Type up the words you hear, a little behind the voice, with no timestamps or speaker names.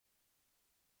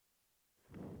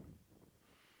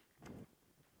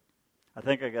I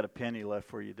think I got a penny left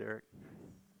for you, Derek.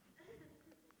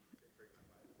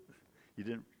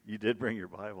 You did bring your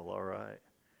Bible, all right.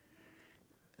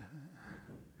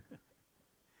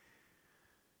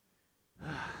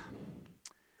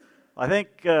 I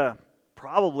think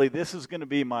probably this is going to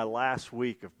be my last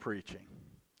week of preaching.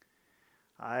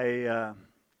 God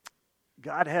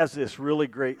has this really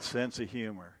great sense of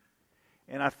humor.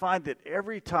 And I find that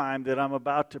every time that I'm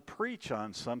about to preach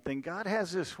on something, God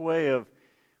has this way of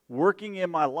working in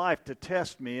my life to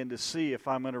test me and to see if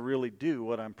I'm going to really do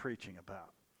what I'm preaching about.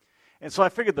 And so I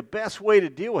figured the best way to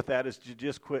deal with that is to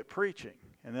just quit preaching.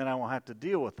 And then I won't have to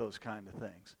deal with those kind of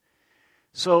things.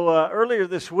 So earlier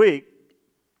this week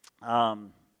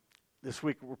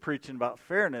we're preaching about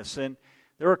fairness. And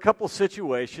there were a couple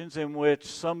situations in which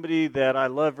somebody that I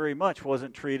love very much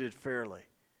wasn't treated fairly.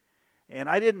 And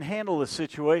I didn't handle the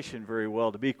situation very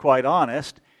well, to be quite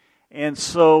honest. And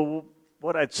so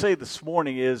what I'd say this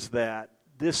morning is that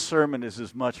this sermon is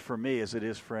as much for me as it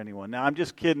is for anyone. Now, I'm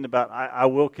just kidding about I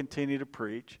will continue to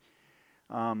preach.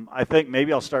 I think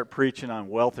maybe I'll start preaching on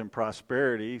wealth and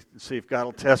prosperity and see if God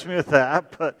will test me with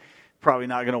that, but probably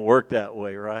not going to work that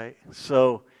way, right?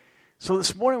 So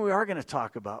this morning we are going to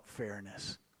talk about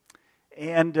fairness.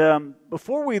 And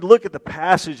before we look at the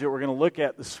passage that we're going to look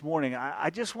at this morning, I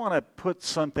just want to put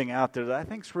something out there that I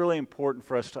think is really important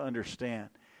for us to understand.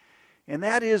 And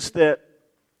that is that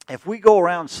if we go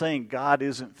around saying God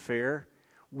isn't fair,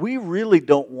 we really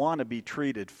don't want to be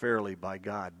treated fairly by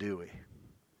God, do we?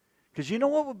 Because you know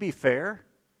what would be fair?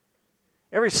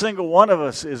 Every single one of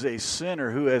us is a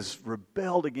sinner who has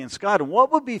rebelled against God. And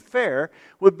what would be fair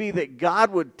would be that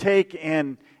God would take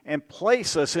and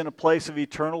place us in a place of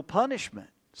eternal punishment,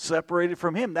 separated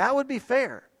from Him. That would be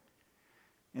fair.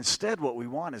 Instead, what we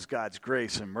want is God's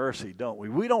grace and mercy, don't we?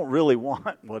 We don't really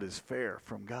want what is fair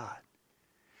from God.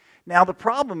 Now, the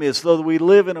problem is, though, that we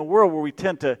live in a world where we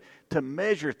tend to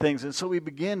measure things, and so we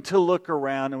begin to look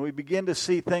around and we begin to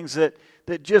see things that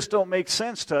just don't make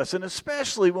sense to us. And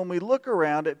especially when we look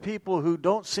around at people who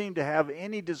don't seem to have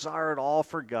any desire at all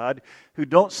for God, who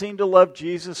don't seem to love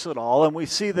Jesus at all, and we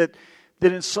see that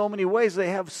in so many ways they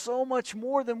have so much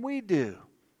more than we do.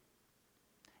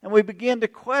 And we begin to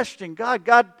question, God,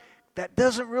 that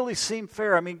doesn't really seem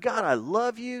fair. I mean, God, I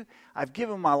love you. I've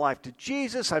given my life to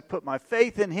Jesus. I've put my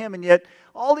faith in Him. And yet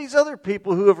all these other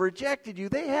people who have rejected you,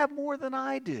 they have more than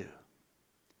I do.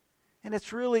 And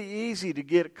it's really easy to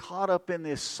get caught up in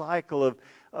this cycle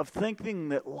of thinking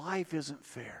that life isn't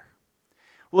fair.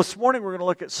 Well, this morning we're going to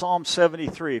look at Psalm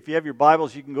 73. If you have your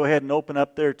Bibles, you can go ahead and open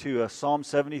up there to Psalm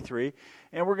 73.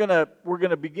 And we're going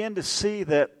to begin to see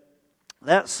that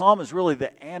psalm is really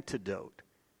the antidote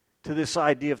to this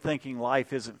idea of thinking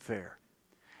life isn't fair.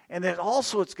 And that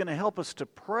also it's going to help us to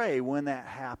pray when that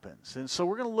happens. And so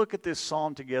we're going to look at this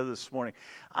psalm together this morning.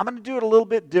 I'm going to do it a little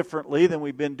bit differently than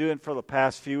we've been doing for the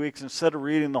past few weeks. Instead of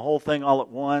reading the whole thing all at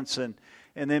once and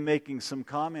then making some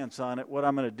comments on it, what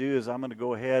I'm going to do is I'm going to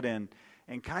go ahead and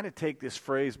kind of take this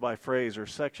phrase by phrase or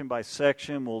section by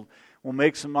section. We'll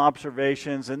make some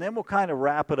observations, and then we'll kind of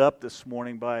wrap it up this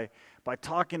morning by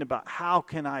talking about how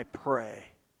can I pray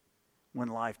when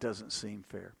life doesn't seem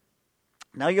fair.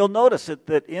 Now you'll notice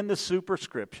that in the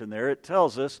superscription there it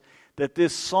tells us that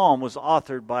this psalm was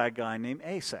authored by a guy named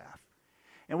Asaph.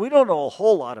 And we don't know a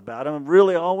whole lot about him.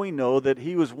 Really all we know that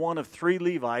he was one of 3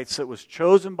 Levites that was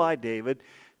chosen by David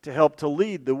to help to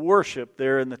lead the worship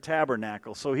there in the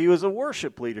tabernacle. So he was a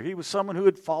worship leader. He was someone who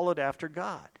had followed after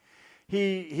God.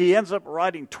 He ends up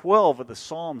writing 12 of the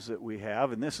Psalms that we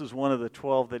have, and this is one of the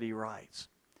 12 that he writes.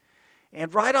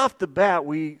 And right off the bat,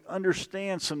 we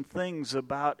understand some things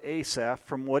about Asaph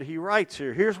from what he writes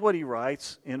here. Here's what he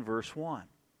writes in verse 1.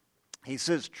 He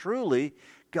says, "Truly,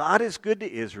 God is good to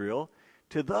Israel,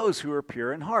 to those who are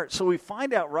pure in heart." So we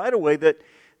find out right away that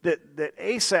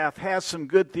Asaph has some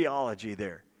good theology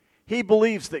there. He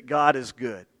believes that God is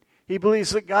good. He believes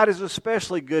that God is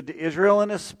especially good to Israel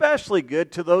and especially good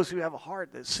to those who have a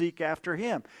heart that seek after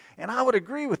Him. And I would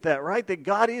agree with that, right? That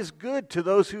God is good to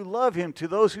those who love Him, to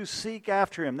those who seek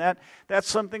after Him. That's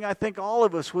something I think all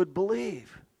of us would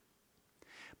believe.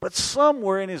 But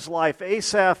somewhere in his life,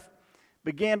 Asaph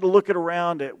began to look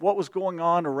around at what was going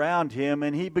on around him,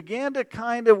 and he began to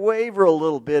kind of waver a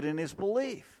little bit in his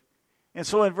belief. And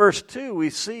so in verse 2, we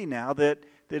see now that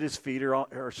his feet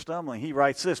are stumbling. He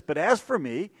writes this, "But as for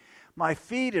me, my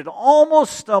feet had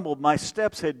almost stumbled. My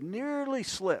steps had nearly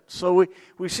slipped." So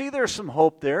we see there's some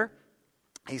hope there.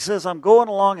 He says, I'm going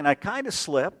along and I kind of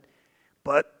slipped,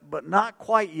 but not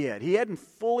quite yet. He hadn't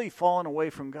fully fallen away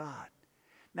from God.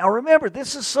 Now remember,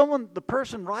 this is the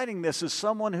person writing this is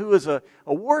someone who is a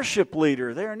worship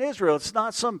leader there in Israel. It's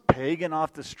not some pagan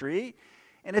off the street.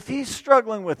 And if he's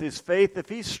struggling with his faith, if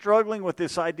he's struggling with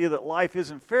this idea that life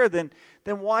isn't fair, then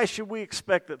why should we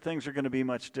expect that things are going to be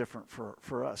much different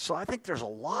for us? So I think there's a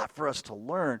lot for us to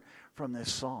learn from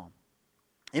this psalm.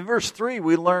 In verse 3,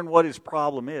 we learn what his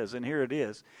problem is, and here it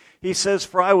is. He says,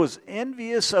 "For I was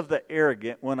envious of the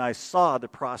arrogant when I saw the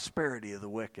prosperity of the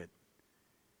wicked."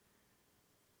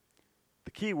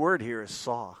 The key word here is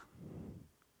saw.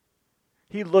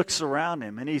 He looks around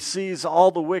him and he sees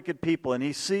all the wicked people and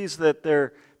he sees that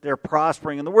they're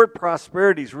prospering. And the word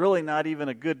prosperity is really not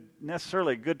even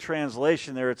necessarily a good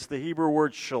translation there. It's the Hebrew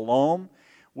word shalom,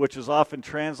 which is often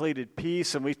translated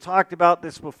peace. And we've talked about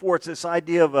this before. It's this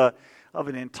idea of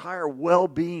an entire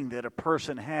well-being that a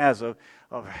person has, of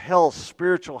health,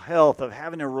 spiritual health, of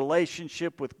having a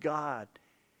relationship with God.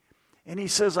 And he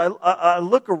says, I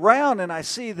look around and I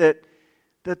see that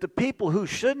the people who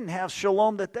shouldn't have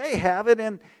shalom, that they have it,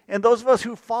 and those of us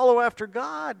who follow after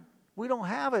God, we don't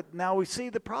have it. Now we see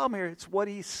the problem here. It's what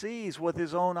he sees with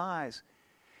his own eyes.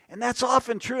 And that's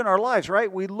often true in our lives,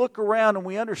 right? We look around and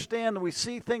we understand and we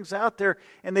see things out there,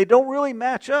 and they don't really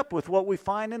match up with what we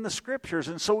find in the Scriptures.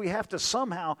 And so we have to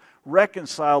somehow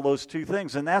reconcile those two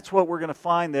things. And that's what we're going to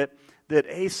find that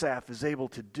Asaph is able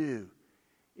to do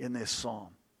in this psalm.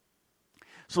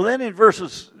 So then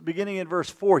beginning in verse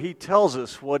 4, he tells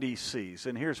us what he sees.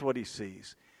 And here's what he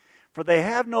sees. "For they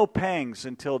have no pangs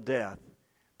until death.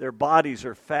 Their bodies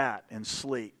are fat and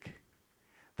sleek.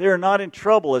 They are not in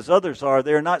trouble as others are.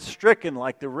 They are not stricken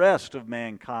like the rest of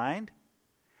mankind.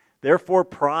 Therefore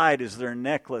pride is their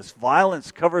necklace.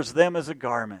 Violence covers them as a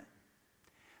garment.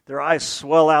 Their eyes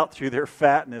swell out through their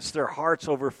fatness. Their hearts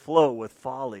overflow with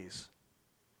follies.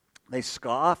 They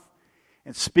scoff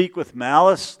and speak with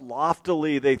malice.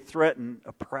 Loftily they threaten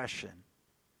oppression.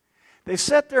 They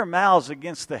set their mouths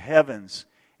against the heavens,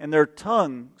 and their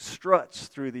tongue struts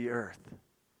through the earth.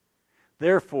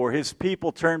 Therefore his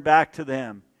people turn back to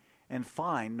them and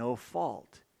find no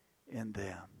fault in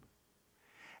them.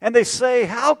 And they say,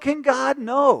 how can God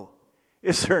know?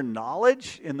 Is there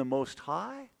knowledge in the Most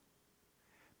High?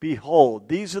 Behold,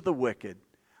 these are the wicked.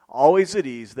 Always at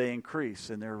ease, they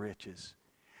increase in their riches."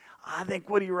 I think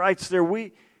what he writes there,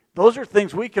 those are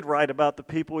things we could write about the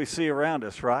people we see around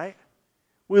us, right?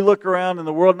 We look around in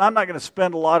the world, and I'm not going to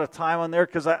spend a lot of time on there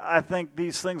because I think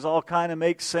these things all kind of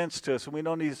make sense to us, and we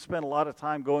don't need to spend a lot of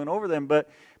time going over them, but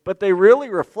they really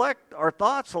reflect our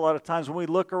thoughts a lot of times. When we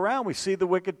look around, we see the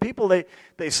wicked people.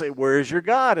 They say, "Where is your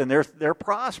God?" And they're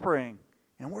prospering,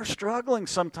 and we're struggling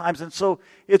sometimes. And so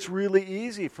it's really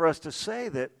easy for us to say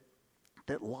that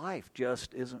life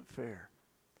just isn't fair.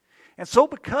 And so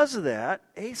because of that,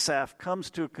 Asaph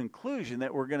comes to a conclusion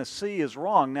that we're going to see is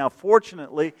wrong. Now,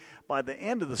 fortunately, by the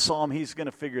end of the psalm, he's going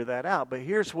to figure that out. But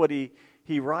here's what he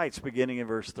writes beginning in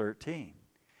verse 13.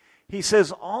 He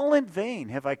says, "All in vain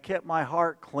have I kept my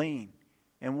heart clean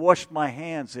and washed my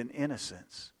hands in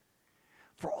innocence.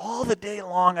 For all the day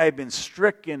long I have been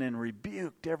stricken and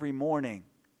rebuked every morning.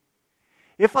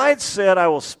 If I had said, I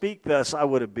will speak thus, I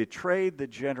would have betrayed the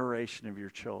generation of your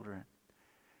children."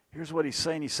 Here's what he's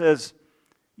saying. He says,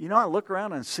 I look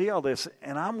around and see all this,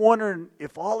 and I'm wondering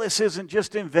if all this isn't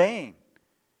just in vain.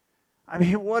 I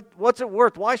mean, what's it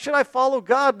worth? Why should I follow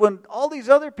God when all these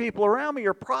other people around me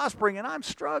are prospering and I'm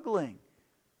struggling?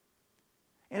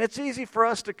 And it's easy for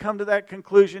us to come to that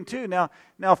conclusion too.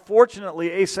 Now, fortunately,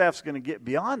 Asaph's going to get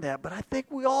beyond that, but I think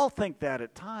we all think that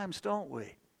at times, don't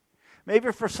we?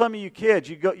 Maybe for some of you kids,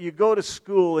 you go to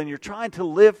school and you're trying to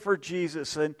live for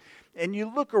Jesus, and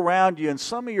you look around you, and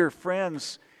some of your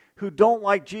friends who don't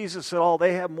like Jesus at all,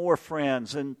 they have more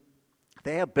friends, and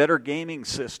they have better gaming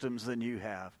systems than you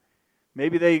have.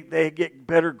 Maybe they get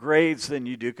better grades than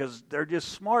you do because they're just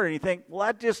smarter. And you think,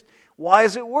 well, why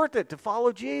is it worth it to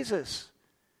follow Jesus?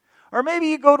 Or maybe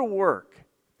you go to work,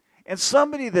 and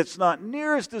somebody that's not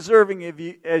near as deserving of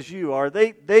you as you are,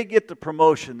 they get the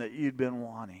promotion that you'd been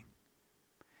wanting.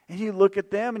 And you look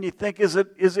at them and you think, is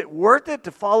it worth it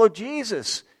to follow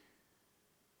Jesus?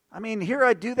 I mean, here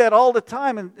I do that all the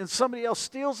time, and somebody else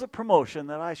steals the promotion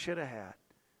that I should have had.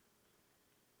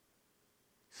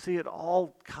 See it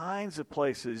all kinds of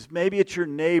places. Maybe it's your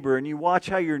neighbor, and you watch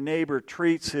how your neighbor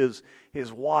treats his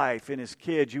wife and his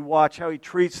kids. You watch how he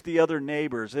treats the other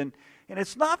neighbors, and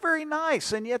it's not very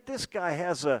nice. And yet this guy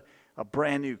has a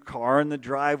brand new car in the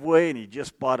driveway, and he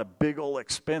just bought a big old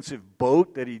expensive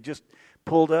boat that he just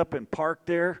pulled up and parked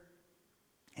there.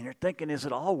 And you're thinking, is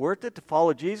it all worth it to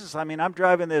follow Jesus? I mean, I'm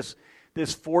driving this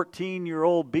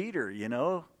 14-year-old beater,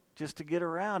 just to get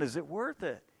around. Is it worth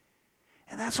it?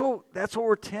 And that's what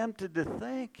we're tempted to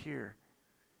think here.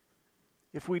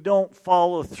 if we don't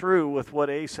follow through with what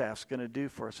Asaph's going to do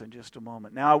for us in just a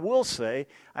moment. Now, I will say,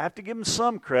 I have to give him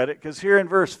some credit, because here in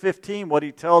verse 15, what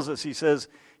he tells us, he says,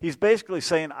 he's basically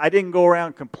saying, I didn't go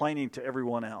around complaining to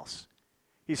everyone else.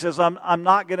 He says, I'm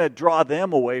not going to draw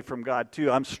them away from God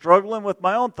too. I'm struggling with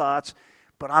my own thoughts,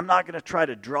 but I'm not going to try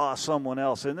to draw someone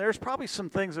else. And there's probably some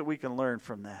things that we can learn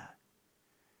from that.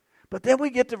 But then we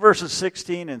get to verses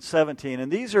 16 and 17,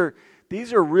 and these are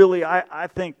really, I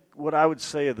think, what I would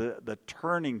say the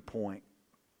turning point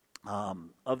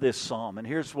of this psalm. And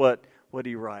here's what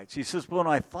he writes. He says, when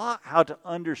I thought how to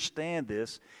understand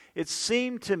this, it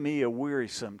seemed to me a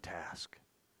wearisome task.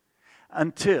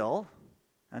 Until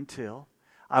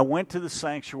I went to the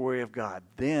sanctuary of God.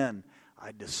 Then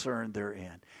I discerned their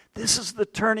end. This is the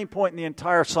turning point in the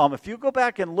entire psalm. If you go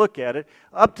back and look at it,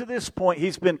 up to this point,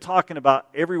 he's been talking about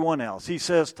everyone else. He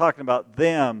says, talking about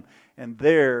them and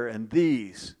their and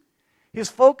these. His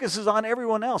focus is on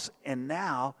everyone else. And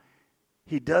now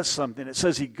he does something. It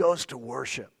says he goes to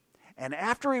worship. And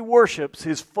after he worships,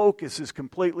 his focus is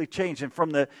completely changed. And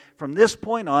from this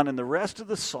point on, in the rest of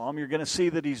the psalm, you're going to see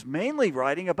that he's mainly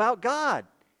writing about God.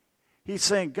 He's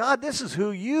saying, God, this is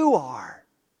who you are.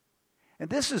 And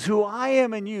this is who I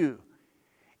am in you.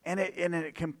 And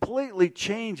it completely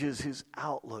changes his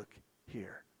outlook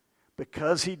here.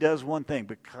 Because he does one thing.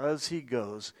 Because he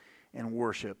goes and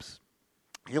worships.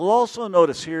 You'll also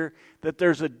notice here that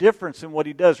there's a difference in what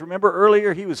he does. Remember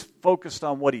earlier he was focused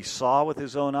on what he saw with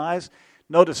his own eyes.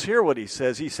 Notice here what he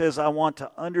says. He says, I want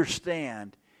to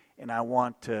understand and I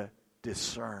want to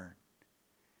discern.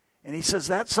 And he says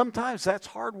that sometimes that's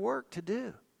hard work to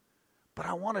do. But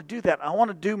I want to do that. I want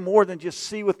to do more than just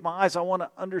see with my eyes. I want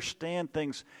to understand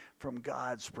things from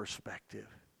God's perspective.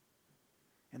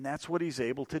 And that's what he's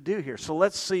able to do here. So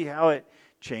let's see how it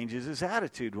changes his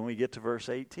attitude when we get to verse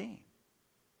 18.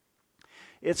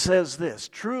 It says this,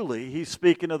 truly, he's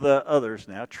speaking of the others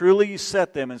now, truly you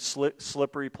set them in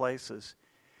slippery places.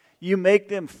 You make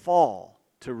them fall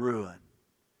to ruin.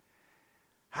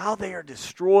 How they are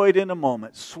destroyed in a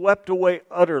moment, swept away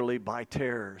utterly by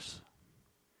terrors.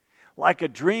 Like a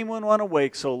dream when one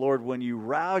awakes, O Lord, when you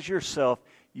rouse yourself,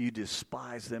 you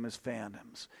despise them as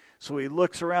phantoms. So he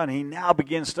looks around, he now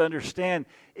begins to understand,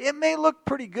 it may look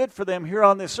pretty good for them here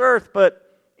on this earth, but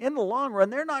in the long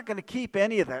run, they're not going to keep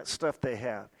any of that stuff they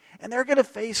have. And they're going to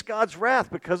face God's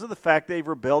wrath because of the fact they've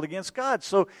rebelled against God.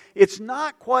 So it's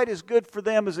not quite as good for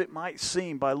them as it might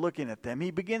seem by looking at them.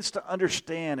 He begins to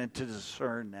understand and to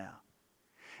discern now.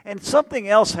 And something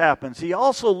else happens. He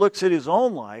also looks at his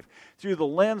own life through the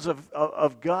lens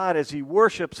of God as he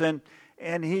worships,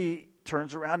 and he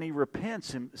turns around and he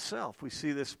repents himself. We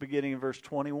see this beginning in verse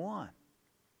 21.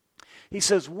 He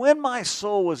says, when my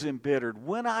soul was embittered,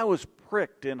 when I was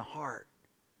pricked in heart,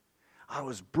 I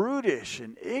was brutish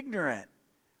and ignorant.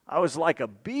 I was like a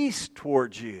beast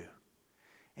towards you.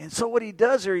 And so what he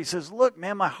does here, he says, look,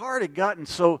 man, my heart had gotten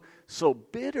so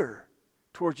bitter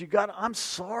towards you. God, I'm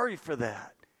sorry for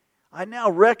that. I now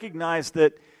recognize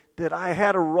that I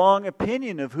had a wrong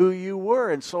opinion of who you were,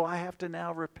 and so I have to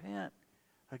now repent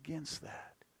against that.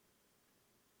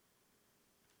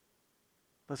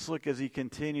 Let's look as he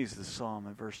continues the psalm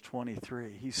in verse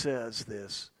 23. He says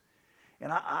this,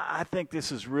 and I think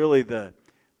this is really the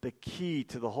key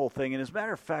to the whole thing. And as a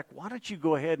matter of fact, why don't you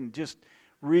go ahead and just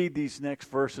read these next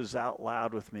verses out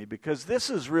loud with me? Because this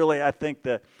is really, I think,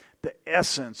 the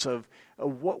essence of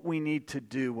what we need to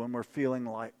do when we're feeling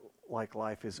like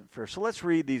life isn't fair. So let's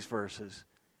read these verses.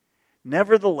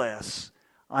 Nevertheless,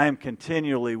 I am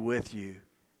continually with you.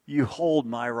 You hold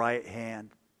my right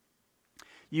hand.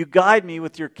 You guide me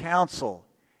with your counsel,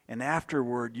 and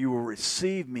afterward you will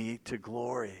receive me to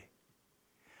glory.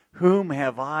 Whom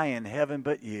have I in heaven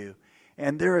but you?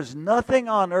 And there is nothing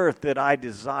on earth that I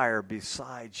desire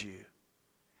besides you.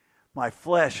 My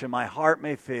flesh and my heart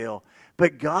may fail,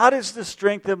 but God is the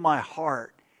strength of my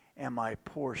heart and my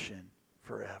portion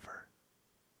forever.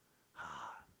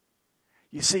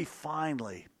 You see,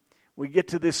 finally, we get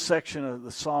to this section of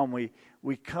the psalm.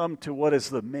 We come to what is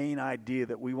the main idea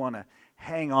that we want to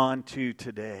hang on to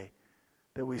today,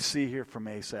 that we see here from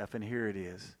Asaph, and here it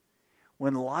is.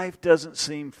 When life doesn't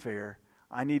seem fair,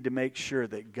 I need to make sure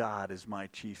that God is my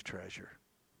chief treasure.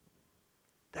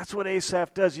 That's what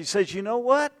Asaph does. He says, you know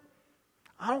what?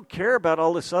 I don't care about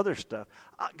all this other stuff.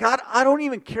 God, I don't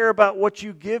even care about what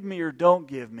you give me or don't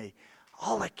give me.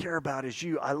 All I care about is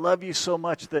you. I love you so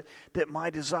much that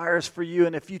my desire is for you.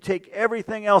 And if you take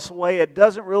everything else away, it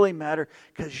doesn't really matter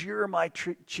because you're my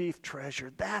chief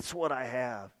treasure. That's what I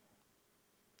have.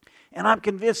 And I'm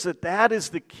convinced that is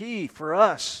the key for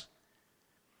us.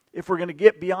 If we're going to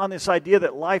get beyond this idea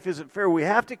that life isn't fair, we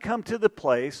have to come to the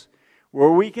place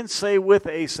where we can say with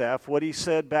Asaph what he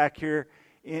said back here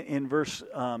in verse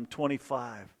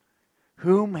 25.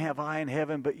 Whom have I in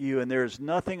heaven but you, and there is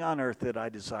nothing on earth that I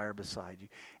desire beside you.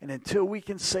 And until we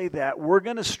can say that, we're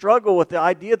going to struggle with the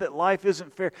idea that life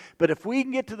isn't fair. But if we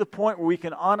can get to the point where we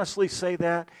can honestly say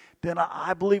that, then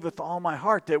I believe with all my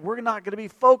heart that we're not going to be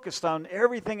focused on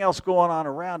everything else going on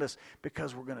around us,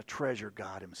 because we're going to treasure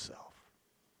God himself.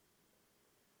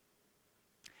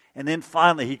 And then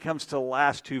finally, he comes to the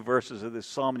last two verses of this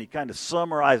psalm, and he kind of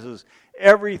summarizes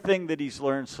everything that he's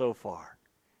learned so far.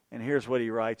 And here's what he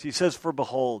writes. He says, for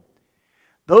behold,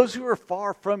 those who are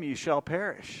far from you shall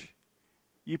perish.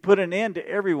 You put an end to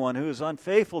everyone who is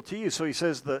unfaithful to you. So he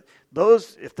says that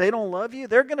those, if they don't love you,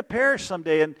 they're going to perish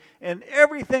someday, and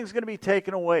everything's going to be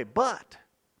taken away. But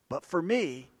for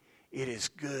me, it is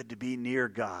good to be near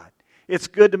God. It's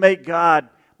good to make God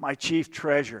my chief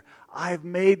treasure. I have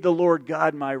made the Lord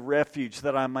God my refuge,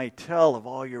 that I may tell of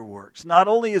all your works. Not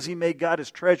only has he made God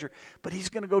his treasure, but he's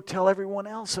going to go tell everyone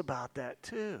else about that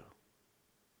too.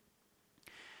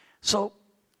 So,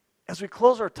 as we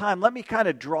close our time, let me kind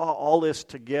of draw all this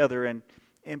together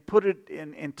and put it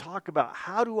in and talk about,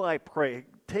 how do I pray?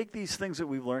 Take these things that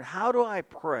we've learned. How do I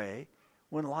pray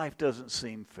when life doesn't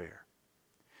seem fair?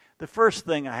 The first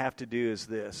thing I have to do is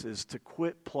to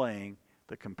quit playing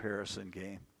the comparison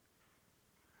game.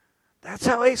 That's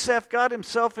how Asaph got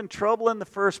himself in trouble in the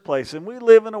first place. And we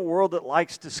live in a world that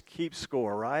likes to keep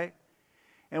score, right?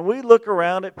 And we look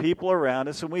around at people around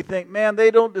us and we think, man, they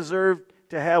don't deserve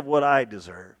to have what I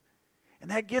deserve.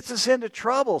 And that gets us into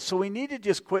trouble. So we need to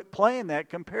just quit playing that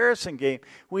comparison game.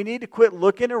 We need to quit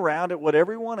looking around at what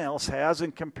everyone else has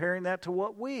and comparing that to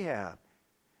what we have.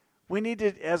 We need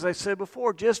to, as I said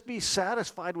before, just be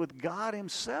satisfied with God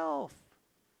himself.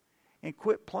 And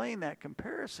quit playing that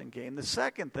comparison game. The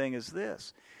second thing is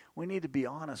this. We need to be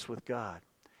honest with God.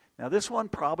 Now, this one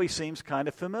probably seems kind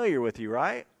of familiar with you,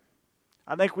 right?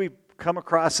 I think we've come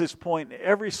across this point in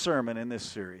every sermon in this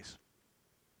series.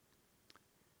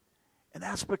 And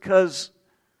that's because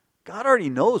God already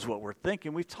knows what we're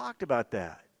thinking. We've talked about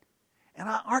that. And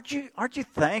aren't you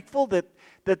thankful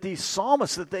that these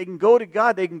psalmists, that they can go to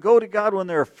God? They can go to God when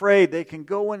they're afraid. They can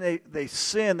go when they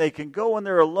sin. They can go when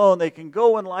they're alone. They can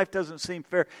go when life doesn't seem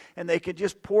fair. And they can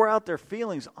just pour out their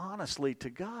feelings honestly to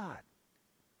God.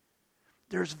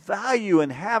 There's value in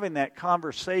having that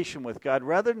conversation with God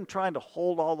rather than trying to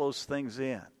hold all those things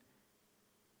in.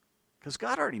 Because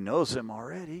God already knows them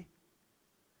already.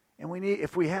 And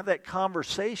if we have that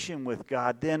conversation with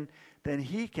God, then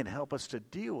he can help us to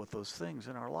deal with those things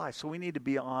in our life. So we need to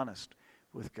be honest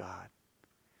with God.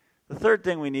 The third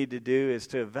thing we need to do is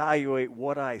to evaluate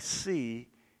what I see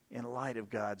in light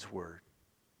of God's Word.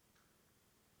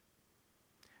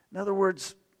 In other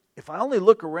words, if I only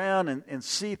look around and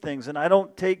see things and I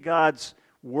don't take God's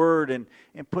Word and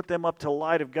put them up to the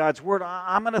light of God's Word,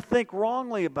 I'm going to think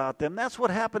wrongly about them. That's what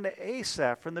happened to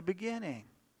Asaph from the beginning.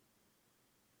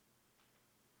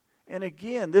 And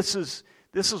again, this is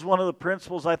one of the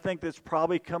principles I think that's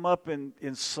probably come up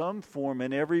in some form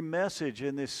in every message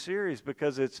in this series,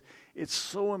 because it's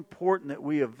so important that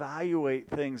we evaluate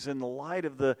things in the light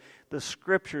of the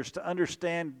Scriptures to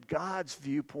understand God's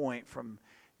viewpoint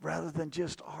rather than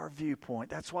just our viewpoint.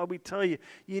 That's why we tell you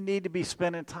need to be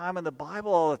spending time in the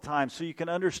Bible all the time so you can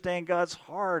understand God's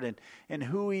heart and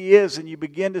who He is, and you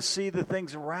begin to see the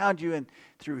things around you and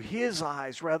through His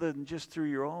eyes rather than just through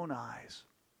your own eyes.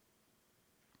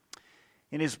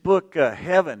 In his book,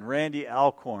 Heaven, Randy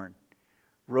Alcorn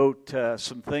wrote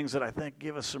some things that I think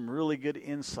give us some really good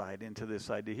insight into this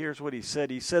idea. Here's what he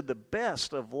said. He said, the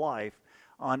best of life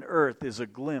on earth is a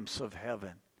glimpse of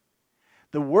heaven.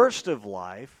 The worst of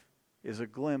life is a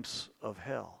glimpse of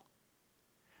hell.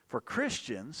 For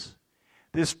Christians,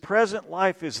 this present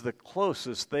life is the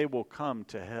closest they will come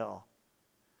to hell.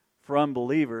 For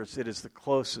unbelievers, it is the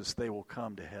closest they will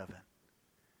come to heaven.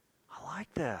 I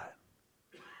like that.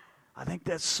 I think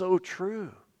that's so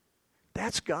true.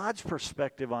 That's God's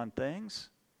perspective on things.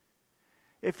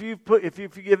 If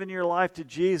you've given your life to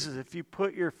Jesus, if you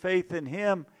put your faith in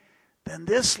Him, then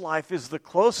this life is the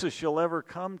closest you'll ever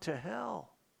come to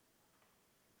hell.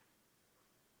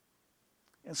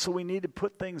 And so we need to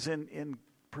put things in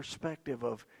perspective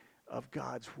of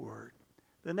God's Word.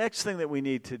 The next thing that we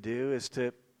need to do is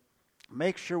to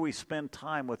make sure we spend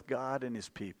time with God and His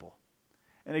people.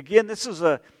 And again, this is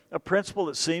a principle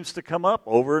that seems to come up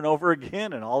over and over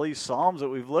again in all these Psalms that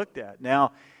we've looked at.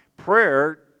 Now,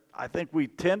 prayer, I think we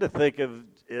tend to think of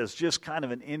as just kind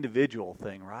of an individual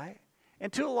thing, right?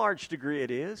 And to a large degree it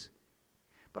is.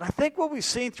 But I think what we've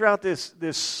seen throughout this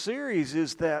series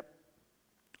is that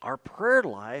our prayer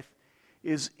life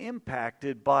is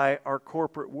impacted by our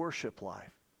corporate worship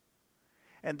life.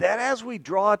 And that as we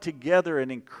draw together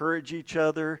and encourage each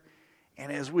other,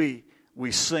 and as we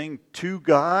sing to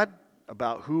God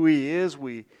about who He is,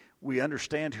 we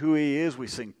understand who He is, we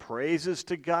sing praises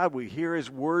to God, we hear His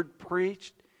word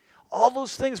preached, all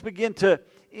those things begin to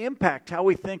impact how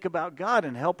we think about God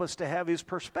and help us to have His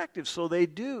perspective. So they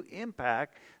do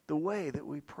impact the way that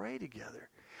we pray together.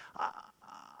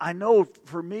 I know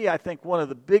for me, I think one of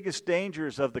the biggest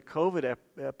dangers of the COVID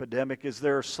epidemic is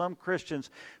there are some Christians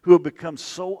who have become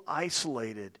so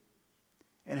isolated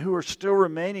and who are still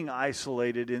remaining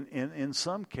isolated in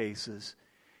some cases.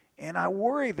 And I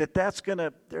worry that that's going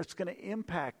to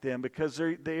impact them because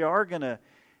they are going to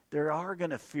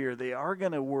fear, they are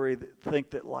going to worry,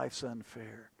 think that life's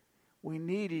unfair. We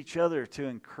need each other to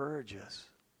encourage us.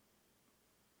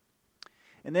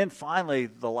 And then finally,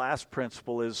 the last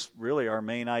principle is really our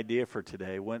main idea for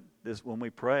today. When we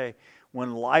pray,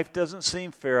 when life doesn't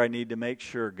seem fair, I need to make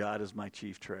sure God is my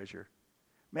chief treasure.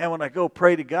 Man, when I go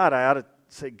pray to God, I ought to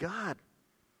say, God,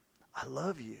 I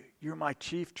love you. You're my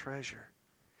chief treasure.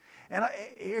 And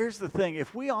here's the thing.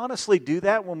 If we honestly do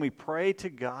that when we pray to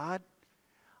God,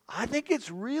 I think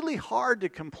it's really hard to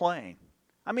complain.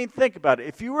 I mean, think about it.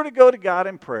 If you were to go to God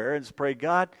in prayer and pray,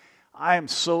 God, I am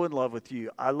so in love with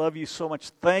you. I love you so much.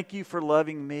 Thank you for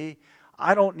loving me.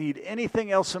 I don't need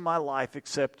anything else in my life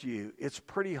except you. It's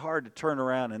pretty hard to turn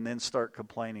around and then start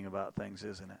complaining about things,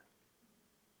 isn't it?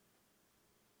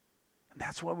 And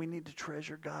that's why we need to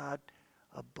treasure God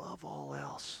above all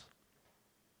else.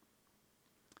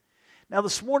 Now,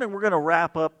 this morning we're going to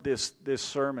wrap up this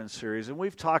sermon series, and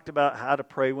we've talked about how to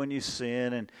pray when you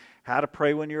sin, and how to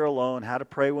pray when you're alone, how to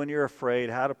pray when you're afraid,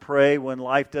 how to pray when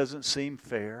life doesn't seem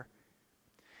fair.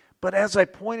 But as I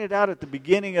pointed out at the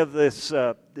beginning of this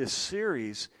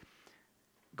series,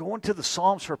 going to the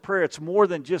Psalms for prayer, it's more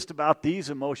than just about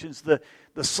these emotions. The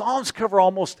Psalms cover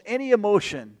almost any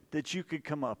emotion that you could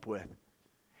come up with.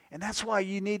 And that's why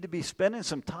you need to be spending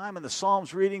some time in the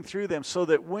Psalms reading through them so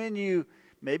that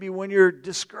maybe when you're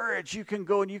discouraged, you can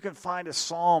go and you can find a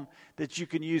psalm that you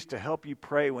can use to help you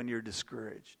pray when you're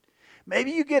discouraged. Maybe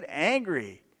you get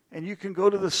angry and you can go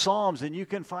to the Psalms and you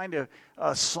can find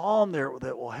a psalm there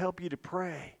that will help you to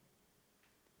pray.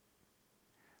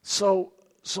 So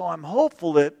I'm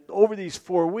hopeful that over these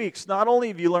 4 weeks, not only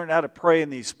have you learned how to pray in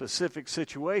these specific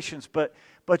situations, but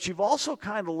you've also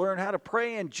kind of learned how to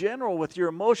pray in general with your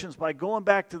emotions by going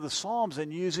back to the Psalms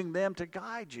and using them to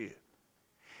guide you.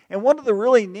 And one of the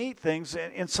really neat things,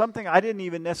 and something I didn't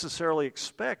even necessarily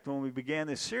expect when we began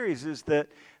this series, is that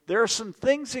there are some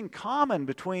things in common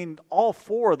between all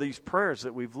 4 of these prayers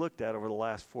that we've looked at over the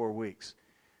last 4 weeks.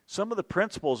 Some of the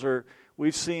principles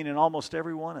we've seen in almost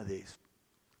every one of these.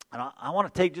 And I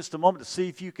want to take just a moment to see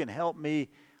if you can help me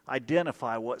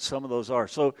identify what some of those are.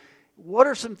 So what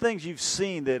are some things you've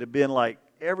seen that have been like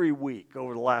every week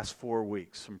over the last 4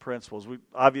 weeks? Some principles.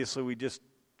 We just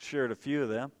shared a few of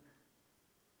them.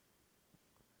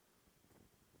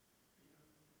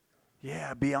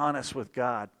 Yeah, be honest with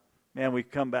God. Man, we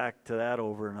come back to that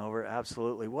over and over.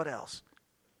 Absolutely. What else?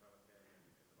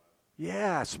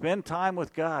 Yeah, spend time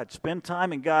with God. Spend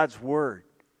time in God's Word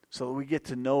so that we get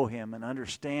to know Him and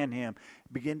understand Him.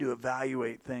 Begin to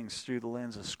evaluate things through the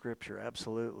lens of Scripture.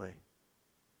 Absolutely.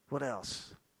 What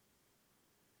else?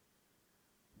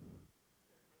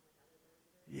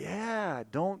 Yeah,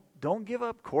 don't give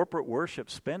up corporate worship.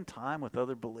 Spend time with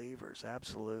other believers.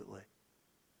 Absolutely.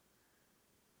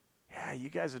 Yeah, you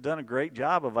guys have done a great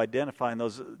job of identifying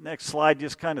those. Next slide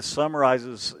just kind of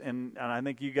summarizes, and I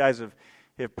think you guys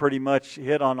have pretty much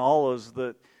hit on all those.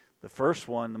 The first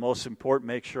one, the most important,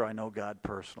 make sure I know God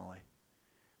personally.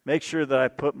 Make sure that I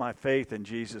put my faith in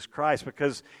Jesus Christ,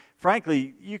 because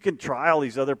frankly, you can try all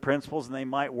these other principles and they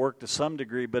might work to some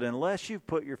degree, but unless you've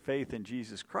put your faith in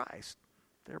Jesus Christ,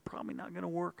 they're probably not going to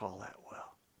work all that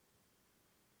well.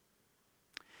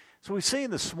 So we've seen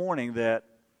this morning that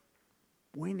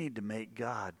we need to make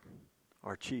God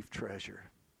our chief treasure.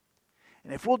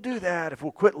 And if we'll do that, if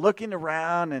we'll quit looking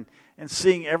around and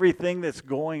seeing everything that's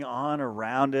going on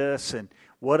around us and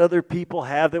what other people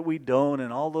have that we don't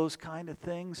and all those kind of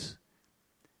things,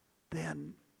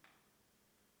 then,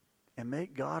 and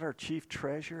make God our chief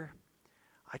treasure,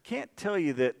 I can't tell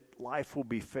you that life will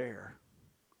be fair,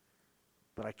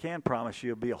 but I can promise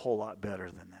you it'll be a whole lot better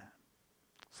than that.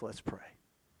 So let's pray.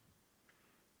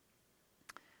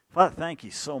 Father, thank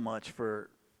you so much for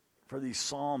these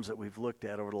Psalms that we've looked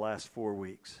at over the last 4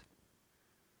 weeks.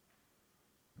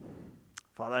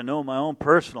 Father, I know in my own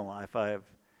personal life I've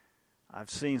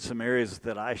seen some areas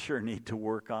that I sure need to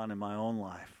work on in my own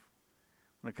life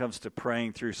when it comes to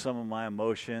praying through some of my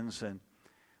emotions. And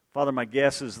Father, my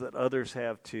guess is that others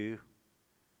have too.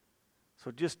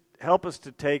 So just help us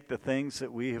to take the things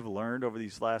that we have learned over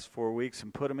these last 4 weeks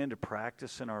and put them into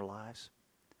practice in our lives.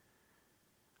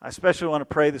 I especially want to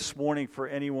pray this morning for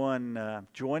anyone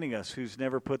joining us who's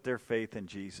never put their faith in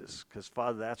Jesus, because,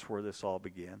 Father, that's where this all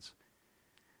begins.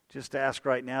 Just ask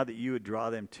right now that you would draw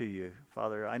them to you.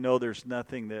 Father, I know there's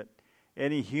nothing that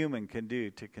any human can do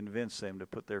to convince them to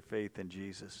put their faith in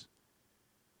Jesus,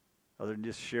 other than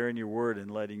just sharing your word and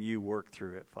letting you work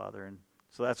through it, Father. And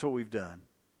so that's what we've done.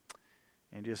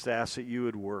 And just ask that you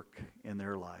would work in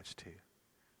their lives too.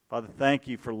 Father, thank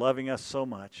you for loving us so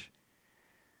much.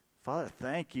 Father,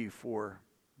 thank you for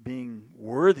being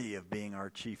worthy of being our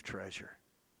chief treasure.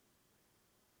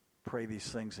 Pray these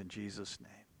things in Jesus'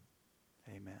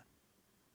 name. Amen.